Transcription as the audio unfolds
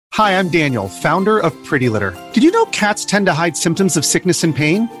Hi, I'm Daniel, founder of Pretty Litter. Did you know cats tend to hide symptoms of sickness and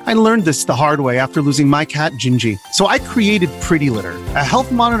pain? I learned this the hard way after losing my cat, Gingy. So I created Pretty Litter, a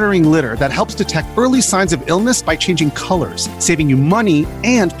health monitoring litter that helps detect early signs of illness by changing colors, saving you money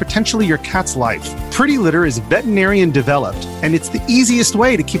and potentially your cat's life. Pretty Litter is veterinarian developed, and it's the easiest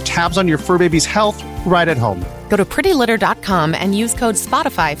way to keep tabs on your fur baby's health right at home. Go to prettylitter.com and use code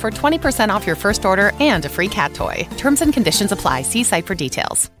SPOTIFY for 20% off your first order and a free cat toy. Terms and conditions apply. See site for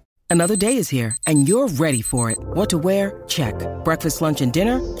details. Another day is here, and you're ready for it. What to wear? Check. Breakfast, lunch, and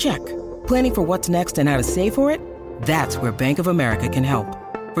dinner? Check. Planning for what's next and how to save for it? That's where Bank of America can help.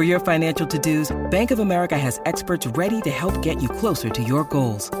 For your financial to-dos, Bank of America has experts ready to help get you closer to your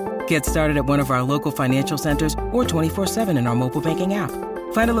goals. Get started at one of our local financial centers or 24/7 in our mobile banking app.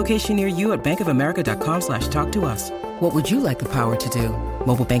 Find a location near you at bankofamerica.com/talktous. What would you like the power to do?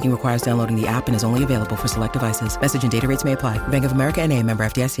 Mobile banking requires downloading the app and is only available for select devices. Message and data rates may apply. Bank of America NA, member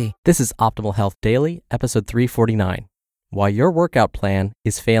FDIC. This is Optimal Health Daily, episode 349. Why Your Workout Plan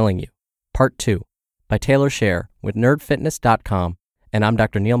is Failing You, Part 2, by Taylor Scher with nerdfitness.com, and I'm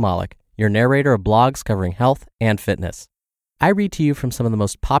Dr. Neil Malik, your narrator of blogs covering health and fitness. I read to you from some of the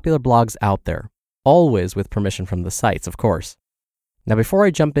most popular blogs out there, always with permission from the sites, of course. Now, before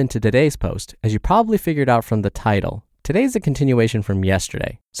I jump into today's post, as you probably figured out from the title, today's a continuation from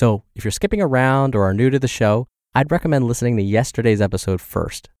yesterday. So if you're skipping around or are new to the show, I'd recommend listening to yesterday's episode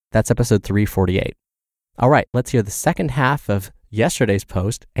first. That's episode 348. All right, let's hear the second half of yesterday's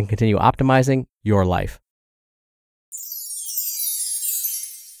post and continue optimizing your life.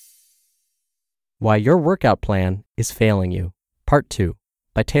 Why Your Workout Plan is Failing You, Part 2,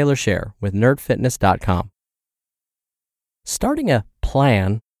 by Taylor Scher with nerdfitness.com. Starting a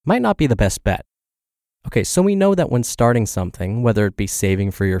plan might not be the best bet. Okay, so we know that when starting something, whether it be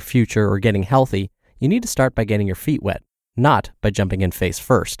saving for your future or getting healthy, you need to start by getting your feet wet, not by jumping in face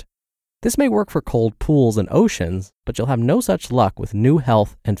first. This may work for cold pools and oceans, but you'll have no such luck with new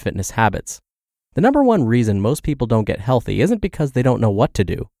health and fitness habits. The number one reason most people don't get healthy isn't because they don't know what to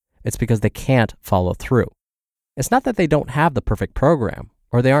do. It's because they can't follow through. It's not that they don't have the perfect program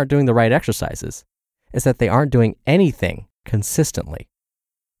or they aren't doing the right exercises. It's that they aren't doing anything consistently.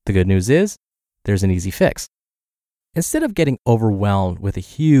 The good news is, there's an easy fix. Instead of getting overwhelmed with a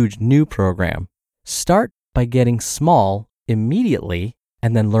huge new program, start by getting small immediately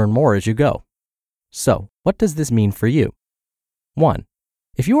and then learn more as you go. So, what does this mean for you? 1.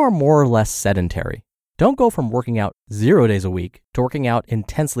 If you are more or less sedentary, don't go from working out 0 days a week to working out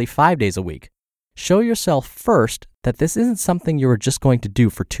intensely 5 days a week. Show yourself first that this isn't something you are just going to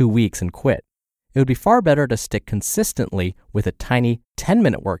do for 2 weeks and quit. It would be far better to stick consistently with a tiny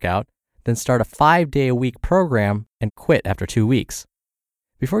 10-minute workout than start a 5-day-a-week program and quit after 2 weeks.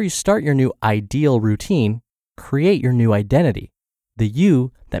 Before you start your new ideal routine, create your new identity, the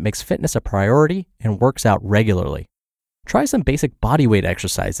you that makes fitness a priority and works out regularly. Try some basic bodyweight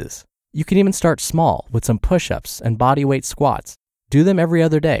exercises. You can even start small with some push-ups and bodyweight squats. Do them every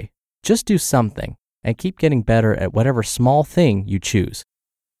other day. Just do something and keep getting better at whatever small thing you choose.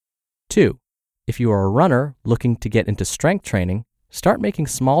 2. If you are a runner looking to get into strength training, start making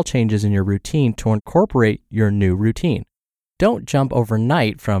small changes in your routine to incorporate your new routine. Don't jump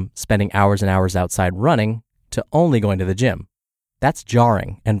overnight from spending hours and hours outside running to only going to the gym. That's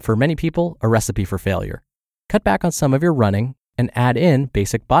jarring, and for many people, a recipe for failure. Cut back on some of your running and add in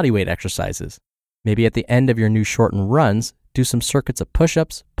basic bodyweight exercises. Maybe at the end of your new shortened runs, do some circuits of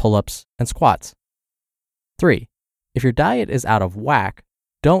push-ups, pull-ups, and squats. 3. If your diet is out of whack,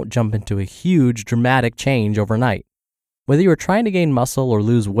 don't jump into a huge, dramatic change overnight. Whether you are trying to gain muscle or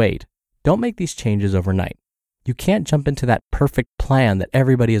lose weight, don't make these changes overnight. You can't jump into that perfect plan that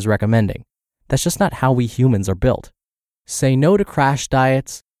everybody is recommending. That's just not how we humans are built. Say no to crash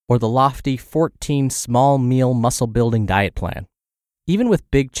diets or the lofty 14 small meal muscle building diet plan. Even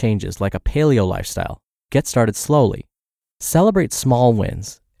with big changes like a paleo lifestyle, get started slowly. Celebrate small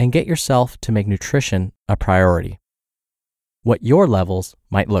wins and get yourself to make nutrition a priority. What your levels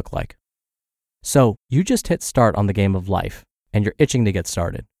might look like. So, you just hit start on the game of life, and you're itching to get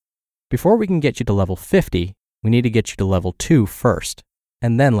started. Before we can get you to level 50, we need to get you to level 2 first,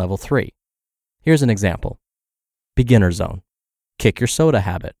 and then level 3. Here's an example. Beginner zone. Kick your soda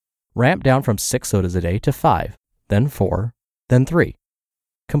habit. Ramp down from 6 sodas a day to 5, then 4, then 3.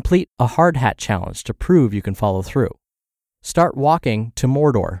 Complete a hard hat challenge to prove you can follow through. Start walking to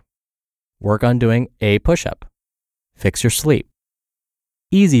Mordor. Work on doing a push-up. Fix your sleep.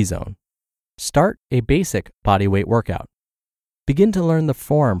 Easy zone. Start a basic bodyweight workout. Begin to learn the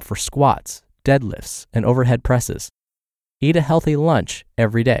form for squats, deadlifts, and overhead presses. Eat a healthy lunch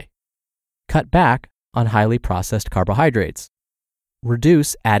every day. Cut back on highly processed carbohydrates.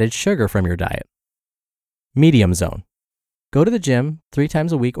 reduce added sugar from your diet. Medium zone. Go to the gym 3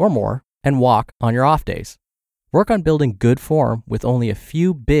 times a week or more and walk on your off days. Work on building good form with only a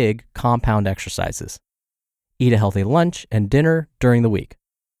few big compound exercises. Eat a healthy lunch and dinner during the week.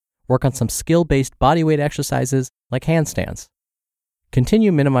 Work on some skill-based bodyweight exercises like handstands.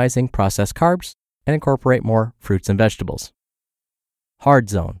 Continue minimizing processed carbs and incorporate more fruits and vegetables. Hard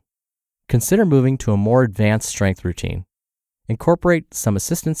zone. Consider moving to a more advanced strength routine. Incorporate some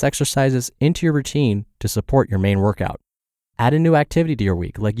assistance exercises into your routine to support your main workout. Add a new activity to your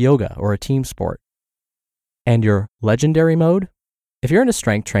week like yoga or a team sport. And your legendary mode? If you're into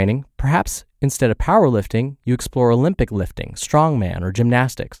strength training, perhaps instead of powerlifting, you explore Olympic lifting, strongman, or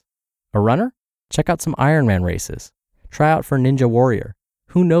gymnastics. A runner? Check out some Ironman races. Try out for Ninja Warrior.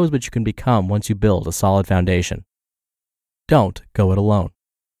 Who knows what you can become once you build a solid foundation? Don't go it alone.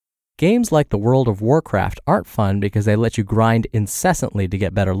 Games like the World of Warcraft aren't fun because they let you grind incessantly to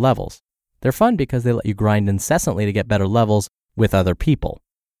get better levels. They're fun because they let you grind incessantly to get better levels with other people.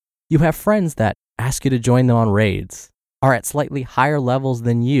 You have friends that ask you to join them on raids, are at slightly higher levels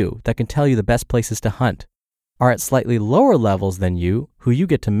than you that can tell you the best places to hunt, are at slightly lower levels than you who you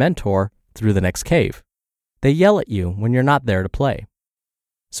get to mentor through the next cave. They yell at you when you're not there to play.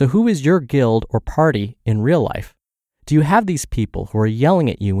 So who is your guild or party in real life? Do you have these people who are yelling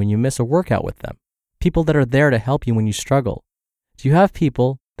at you when you miss a workout with them? People that are there to help you when you struggle? Do you have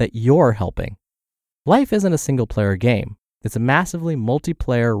people that you're helping? Life isn't a single-player game. It's a massively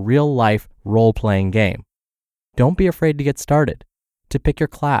multiplayer, real-life, role-playing game. Don't be afraid to get started, to pick your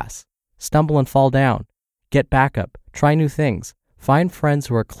class, stumble and fall down, get backup, try new things, find friends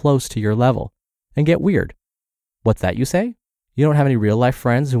who are close to your level, and get weird. What's that you say? You don't have any real-life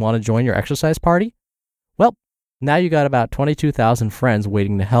friends who want to join your exercise party? Well, now you got about 22,000 friends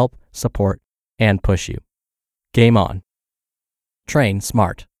waiting to help, support, and push you. Game on. Train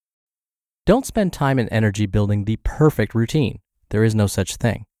smart. Don't spend time and energy building the perfect routine. There is no such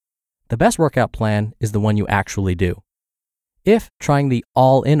thing. The best workout plan is the one you actually do. If trying the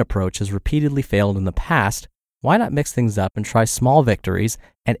all-in approach has repeatedly failed in the past, why not mix things up and try small victories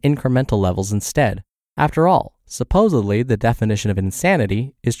and incremental levels instead? After all, supposedly the definition of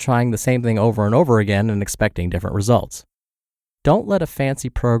insanity is trying the same thing over and over again and expecting different results. Don't let a fancy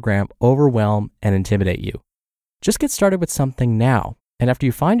program overwhelm and intimidate you. Just get started with something now, and after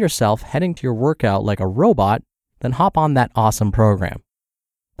you find yourself heading to your workout like a robot, then hop on that awesome program.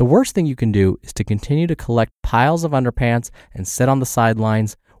 The worst thing you can do is to continue to collect piles of underpants and sit on the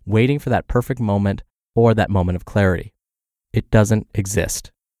sidelines waiting for that perfect moment or that moment of clarity. It doesn't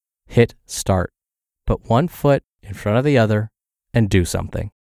exist. Hit start. Put one foot in front of the other and do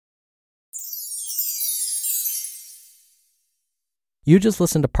something. You just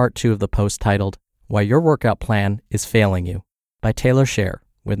listened to part 2 of the post titled, Why Your Workout Plan is Failing You, by Taylor Scher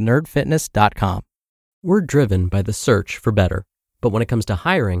with nerdfitness.com. We're driven by the search for better, but when it comes to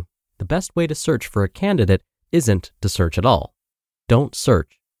hiring, the best way to search for a candidate isn't to search at all. Don't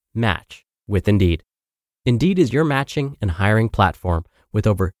search, match with Indeed. Indeed is your matching and hiring platform with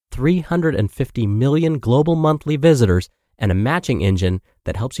over 350 million global monthly visitors and a matching engine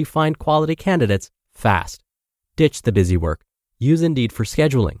that helps you find quality candidates fast. Ditch the busy work. Use Indeed for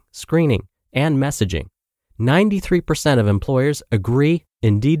scheduling, screening, and messaging. 93% of employers agree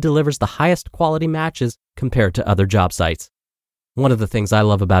Indeed delivers the highest quality matches compared to other job sites. One of the things I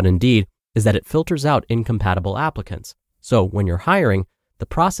love about Indeed is that it filters out incompatible applicants. So when you're hiring, the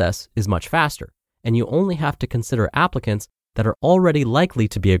process is much faster, and you only have to consider applicants that are already likely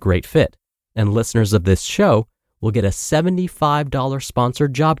to be a great fit. And listeners of this show will get a $75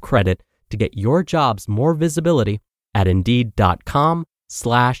 sponsored job credit to get your jobs more visibility at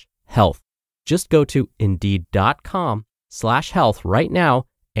Indeed.com/health. Just go to Indeed.com/health right now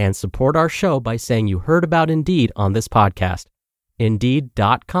and support our show by saying you heard about Indeed on this podcast.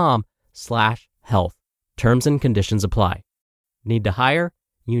 Indeed.com/health. Terms and conditions apply. Need to hire?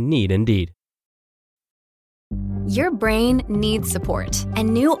 You need Indeed. Your brain needs support,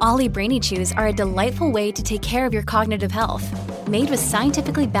 and new Ollie Brainy Chews are a delightful way to take care of your cognitive health. Made with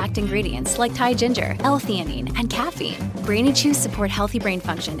scientifically backed ingredients like Thai ginger, L-theanine, and caffeine, Brainy Chews support healthy brain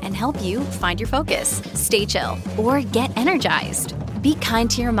function and help you find your focus, stay chill, or get energized. Be kind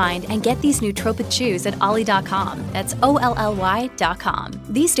to your mind and get these nootropic chews at ollie.com. That's OLLY.com.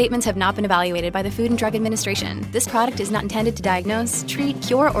 These statements have not been evaluated by the Food and Drug Administration. This product is not intended to diagnose, treat,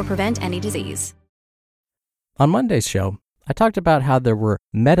 cure, or prevent any disease. On Monday's show, I talked about how there were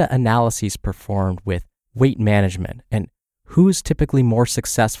meta-analyses performed with weight management and who's typically more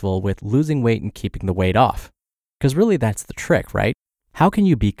successful with losing weight and keeping the weight off. Because really that's the trick, right? How can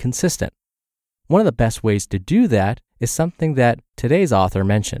you be consistent? One of the best ways to do that is something that today's author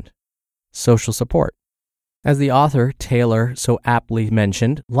mentioned: social support. As the author, Taylor, so aptly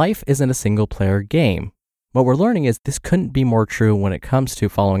mentioned, life isn't a single-player game. What we're learning is this couldn't be more true when it comes to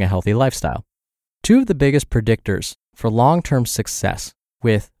following a healthy lifestyle. Two of the biggest predictors for long-term success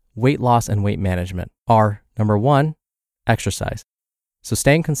with weight loss and weight management are, number one, exercise. So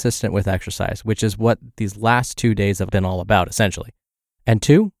staying consistent with exercise, which is what these last 2 days have been all about, essentially. And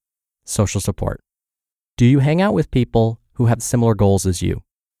two, social support. Do you hang out with people who have similar goals as you?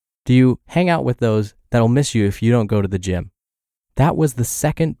 Do you hang out with those that'll miss you if you don't go to the gym? That was the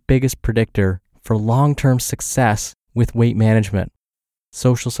second biggest predictor for long-term success with weight management.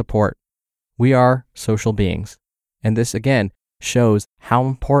 Social support. We are social beings. And this, again, shows how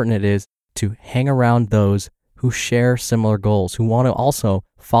important it is to hang around those who share similar goals, who want to also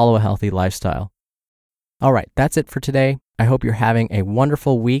follow a healthy lifestyle. All right, that's it for today. I hope you're having a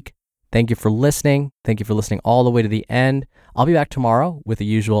wonderful week. Thank you for listening. Thank you for listening all the way to the end. I'll be back tomorrow with the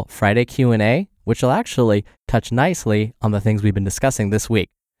usual Friday Q&A, which will actually touch nicely on the things we've been discussing this week.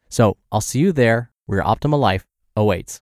 So I'll see you there where your optimal life awaits.